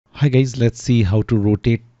Hi guys, let's see how to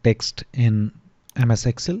rotate text in MS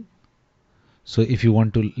Excel. So if you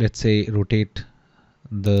want to, let's say, rotate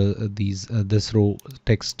this row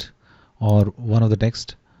text or one of the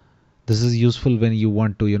text, this is useful when you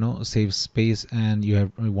want to save space and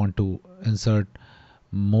you want to insert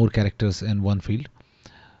more characters in one field,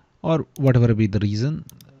 or whatever be the reason.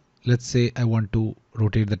 Let's say I want to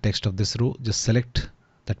rotate the text of this row. Just select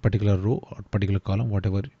that particular row or particular column,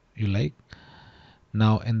 whatever you like.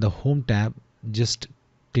 Now in the home tab, just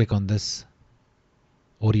click on this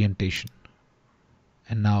orientation,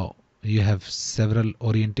 and now you have several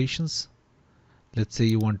orientations. Let's say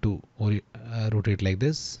you want to rotate like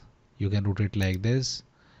this. You can rotate like this.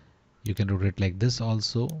 You can rotate like this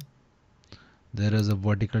also. There is a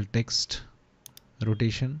vertical text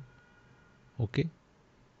rotation. Okay,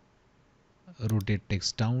 rotate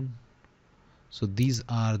text down. So these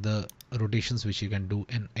are the rotations which you can do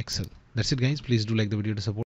in Excel. That's it guys. Please do like the video to support.